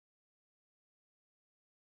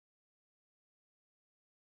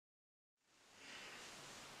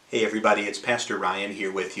Hey everybody, it's Pastor Ryan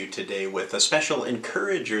here with you today with a special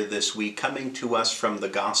encourager this week coming to us from the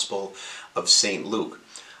Gospel of St. Luke.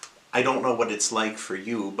 I don't know what it's like for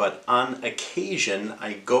you, but on occasion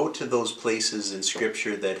I go to those places in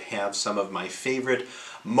Scripture that have some of my favorite,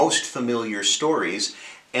 most familiar stories,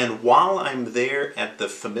 and while I'm there at the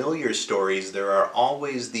familiar stories, there are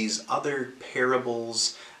always these other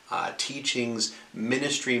parables, teachings,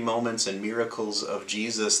 ministry moments, and miracles of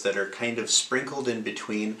Jesus that are kind of sprinkled in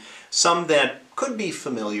between. Some that could be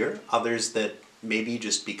familiar, others that maybe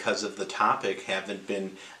just because of the topic haven't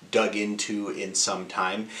been dug into in some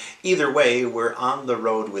time. Either way, we're on the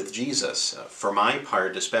road with Jesus. For my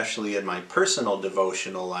part, especially in my personal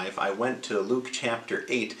devotional life, I went to Luke chapter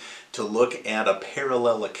 8 to look at a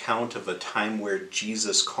parallel account of a time where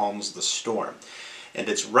Jesus calms the storm. And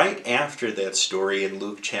it's right after that story in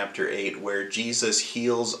Luke chapter 8 where Jesus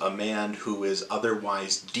heals a man who is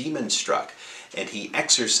otherwise demon-struck. And he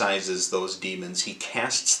exorcises those demons, he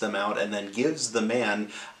casts them out, and then gives the man,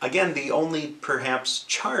 again, the only perhaps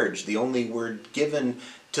charge, the only word given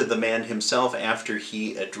to the man himself after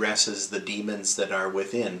he addresses the demons that are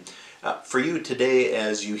within. For you today,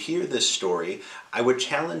 as you hear this story, I would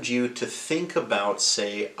challenge you to think about,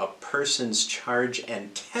 say, a person's charge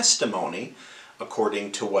and testimony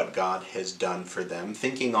according to what God has done for them,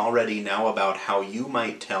 thinking already now about how you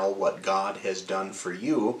might tell what God has done for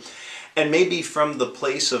you, and maybe from the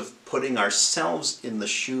place of putting ourselves in the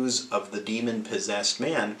shoes of the demon-possessed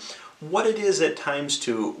man, what it is at times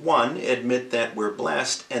to, one, admit that we're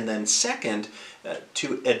blessed, and then second,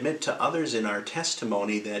 to admit to others in our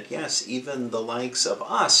testimony that yes, even the likes of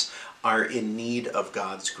us are in need of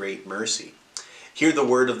God's great mercy. Hear the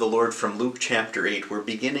word of the Lord from Luke chapter 8. We're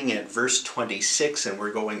beginning at verse 26 and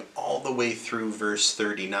we're going all the way through verse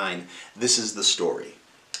 39. This is the story.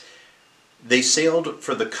 They sailed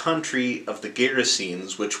for the country of the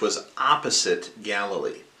Gerasenes, which was opposite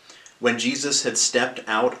Galilee. When Jesus had stepped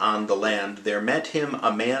out on the land, there met him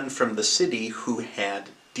a man from the city who had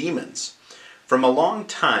demons. From a long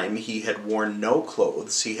time he had worn no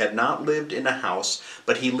clothes. He had not lived in a house,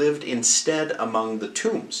 but he lived instead among the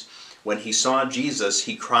tombs. When he saw Jesus,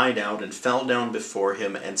 he cried out and fell down before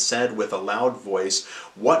him and said with a loud voice,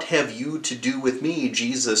 "What have you to do with me,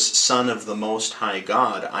 Jesus, Son of the Most High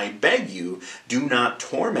God? I beg you, do not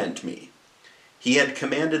torment me." He had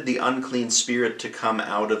commanded the unclean spirit to come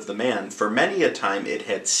out of the man, for many a time it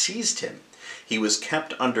had seized him. He was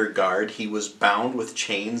kept under guard, he was bound with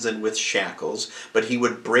chains and with shackles, but he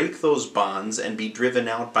would break those bonds and be driven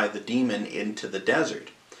out by the demon into the desert.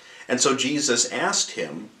 And so Jesus asked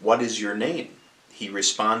him, "What is your name?" He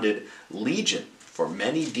responded, "Legion," for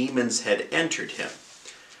many demons had entered him.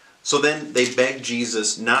 So then they begged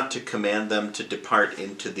Jesus not to command them to depart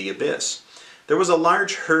into the abyss. There was a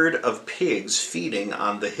large herd of pigs feeding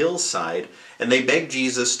on the hillside, and they begged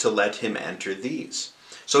Jesus to let him enter these.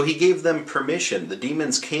 So he gave them permission. The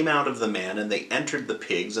demons came out of the man, and they entered the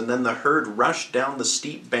pigs, and then the herd rushed down the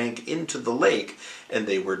steep bank into the lake, and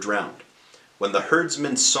they were drowned. When the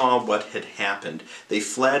herdsmen saw what had happened, they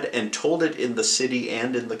fled and told it in the city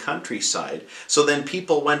and in the countryside. So then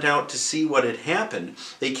people went out to see what had happened.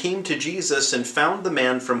 They came to Jesus and found the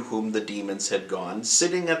man from whom the demons had gone,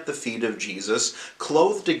 sitting at the feet of Jesus,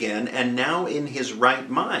 clothed again, and now in his right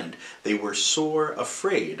mind. They were sore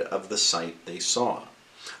afraid of the sight they saw.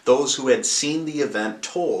 Those who had seen the event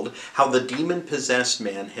told how the demon-possessed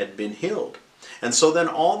man had been healed. And so then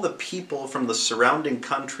all the people from the surrounding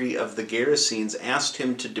country of the Gerasenes asked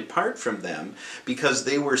him to depart from them, because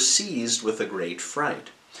they were seized with a great fright.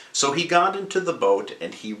 So he got into the boat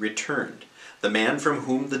and he returned. The man from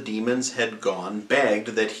whom the demons had gone begged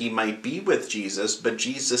that he might be with Jesus, but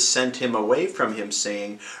Jesus sent him away from him,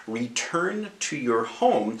 saying, "Return to your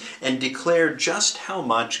home and declare just how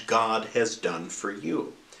much God has done for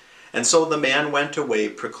you." And so the man went away,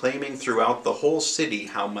 proclaiming throughout the whole city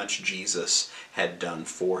how much Jesus had done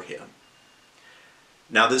for him.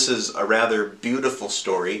 Now this is a rather beautiful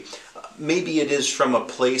story. Maybe it is from a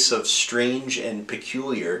place of strange and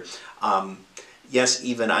peculiar. Yes,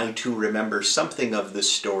 even I too remember something of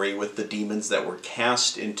this story with the demons that were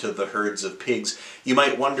cast into the herds of pigs. You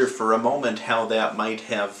might wonder for a moment how that might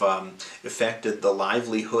have affected the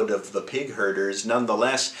livelihood of the pig herders.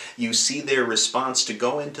 Nonetheless, you see their response to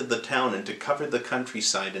go into the town and to cover the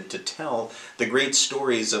countryside and to tell the great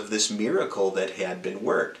stories of this miracle that had been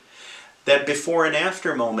worked. That before and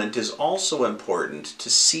after moment is also important, to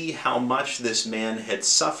see how much this man had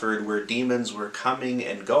suffered where demons were coming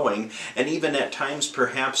and going, and even at times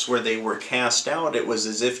perhaps where they were cast out, it was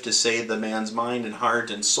as if to say the man's mind and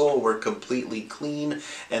heart and soul were completely clean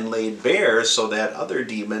and laid bare so that other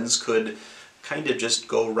demons could kind of just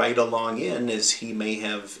go right along in as he may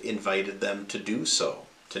have invited them to do so.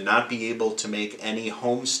 To not be able to make any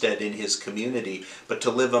homestead in his community, but to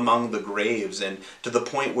live among the graves, and to the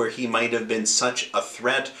point where he might have been such a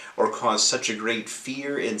threat or caused such a great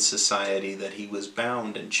fear in society that he was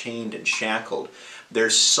bound and chained and shackled.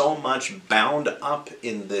 There's so much bound up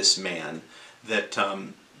in this man that,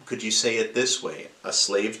 could you say it this way? A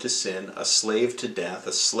slave to sin, a slave to death,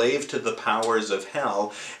 a slave to the powers of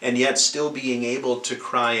hell, and yet still being able to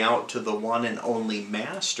cry out to the one and only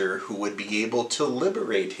Master who would be able to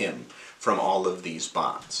liberate him from all of these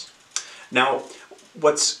bonds. Now,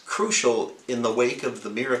 what's crucial in the wake of the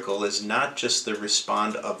miracle is not just the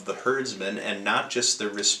response of the herdsmen and not just the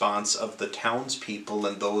response of the townspeople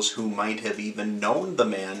and those who might have even known the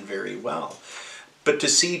man very well, but to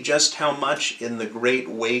see just how much in the great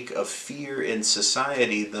wake of fear in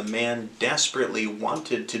society the man desperately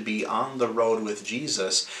wanted to be on the road with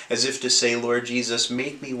Jesus, as if to say, Lord Jesus,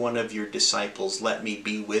 make me one of your disciples, let me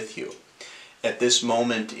be with you. At this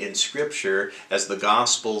moment in Scripture, as the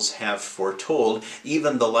Gospels have foretold,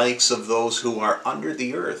 even the likes of those who are under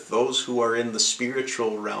the earth, those who are in the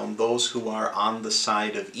spiritual realm, those who are on the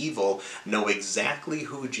side of evil, know exactly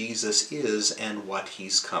who Jesus is and what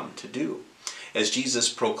he's come to do. As Jesus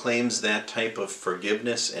proclaims that type of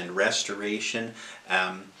forgiveness and restoration,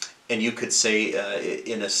 and you could say,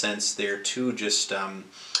 in a sense there too, just,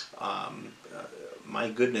 my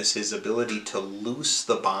goodness, his ability to loose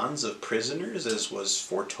the bonds of prisoners, as was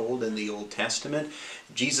foretold in the Old Testament.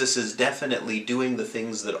 Jesus is definitely doing the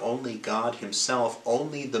things that only God himself,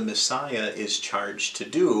 only the Messiah, is charged to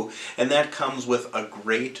do, and that comes with a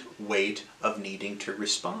great weight of needing to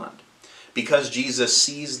respond. Because Jesus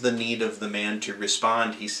sees the need of the man to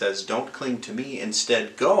respond, he says, don't cling to me,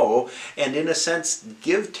 instead go, and in a sense,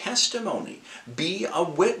 give testimony. Be a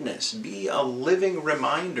witness. Be a living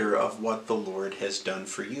reminder of what the Lord has done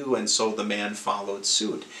for you. And so the man followed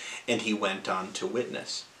suit, and he went on to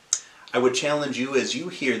witness. I would challenge you as you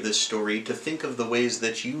hear this story to think of the ways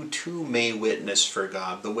that you too may witness for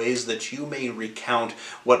God, the ways that you may recount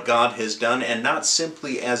what God has done, and not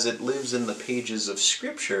simply as it lives in the pages of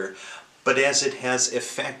Scripture, but as it has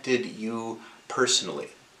affected you personally.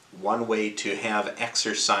 One way to have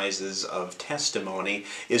exercises of testimony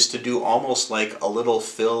is to do almost like a little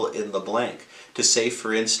fill in the blank. To say,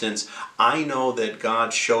 for instance, I know that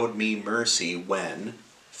God showed me mercy when,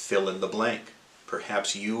 fill in the blank.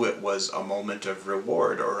 Perhaps it was a moment of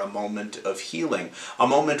reward or a moment of healing, a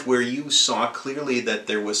moment where you saw clearly that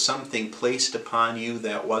there was something placed upon you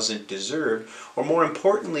that wasn't deserved, or more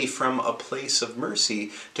importantly, from a place of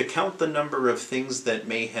mercy, to count the number of things that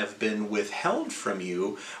may have been withheld from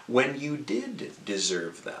you when you did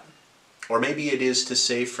deserve them. Or maybe it is to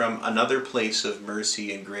say, from another place of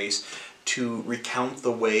mercy and grace, to recount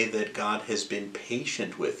the way that God has been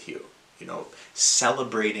patient with you.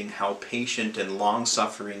 Celebrating how patient and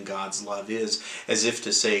long-suffering God's love is, as if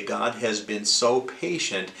to say, God has been so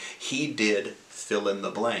patient, he did fill in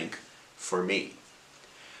the blank for me.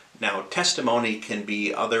 Now, testimony can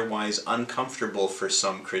be otherwise uncomfortable for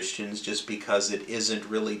some Christians just because it isn't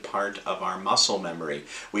really part of our muscle memory.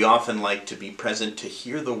 We often like to be present to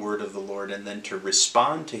hear the word of the Lord and then to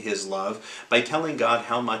respond to his love by telling God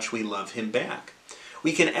how much we love him back.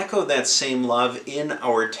 We can echo that same love in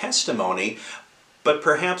our testimony, but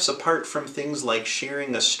perhaps apart from things like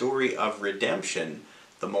sharing a story of redemption,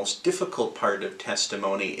 the most difficult part of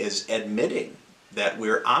testimony is admitting that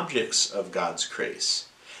we're objects of God's grace,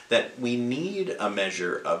 that we need a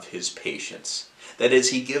measure of his patience, that as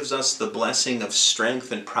he gives us the blessing of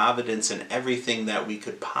strength and providence and everything that we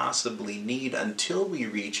could possibly need until we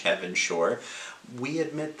reach heaven's shore, we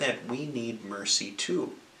admit that we need mercy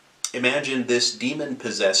too. Imagine this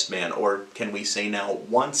demon-possessed man, or can we say now,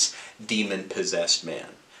 once demon-possessed man,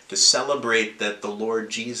 to celebrate that the Lord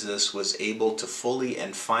Jesus was able to fully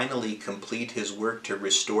and finally complete his work to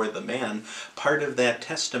restore the man. Part of that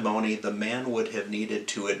testimony, the man would have needed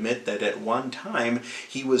to admit that at one time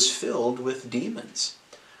he was filled with demons.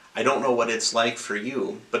 I don't know what it's like for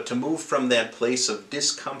you, but to move from that place of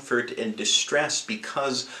discomfort and distress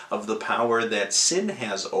because of the power that sin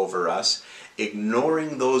has over us,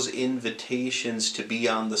 ignoring those invitations to be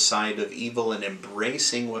on the side of evil and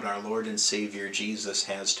embracing what our Lord and Savior Jesus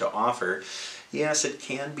has to offer, yes, it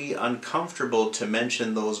can be uncomfortable to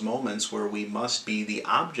mention those moments where we must be the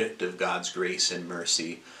object of God's grace and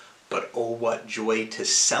mercy. But oh, what joy to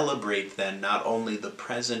celebrate then not only the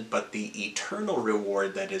present but the eternal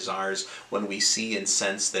reward that is ours when we see and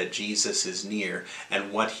sense that Jesus is near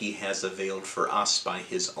and what he has availed for us by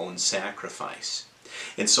his own sacrifice.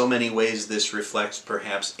 In so many ways, this reflects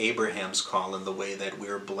perhaps Abraham's call in the way that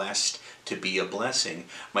we're blessed to be a blessing.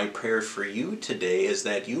 My prayer for you today is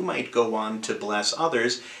that you might go on to bless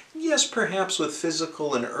others, yes, perhaps with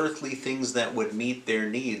physical and earthly things that would meet their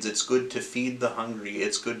needs. It's good to feed the hungry.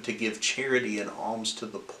 It's good to give charity and alms to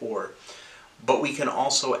the poor. But we can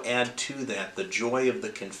also add to that the joy of the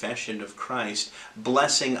confession of Christ,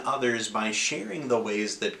 blessing others by sharing the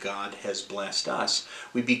ways that God has blessed us.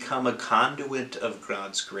 We become a conduit of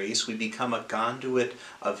God's grace. We become a conduit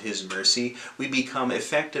of His mercy. We become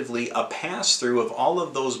effectively a pass-through of all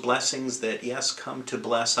of those blessings that, yes, come to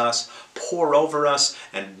bless us, pour over us,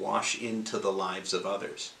 and wash into the lives of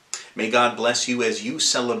others. May God bless you as you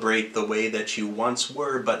celebrate the way that you once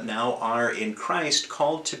were but now are in Christ,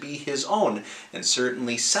 called to be His own, and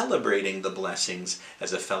certainly celebrating the blessings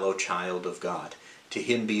as a fellow child of God. To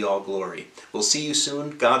Him be all glory. We'll see you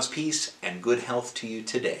soon. God's peace and good health to you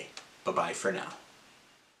today. Bye-bye for now.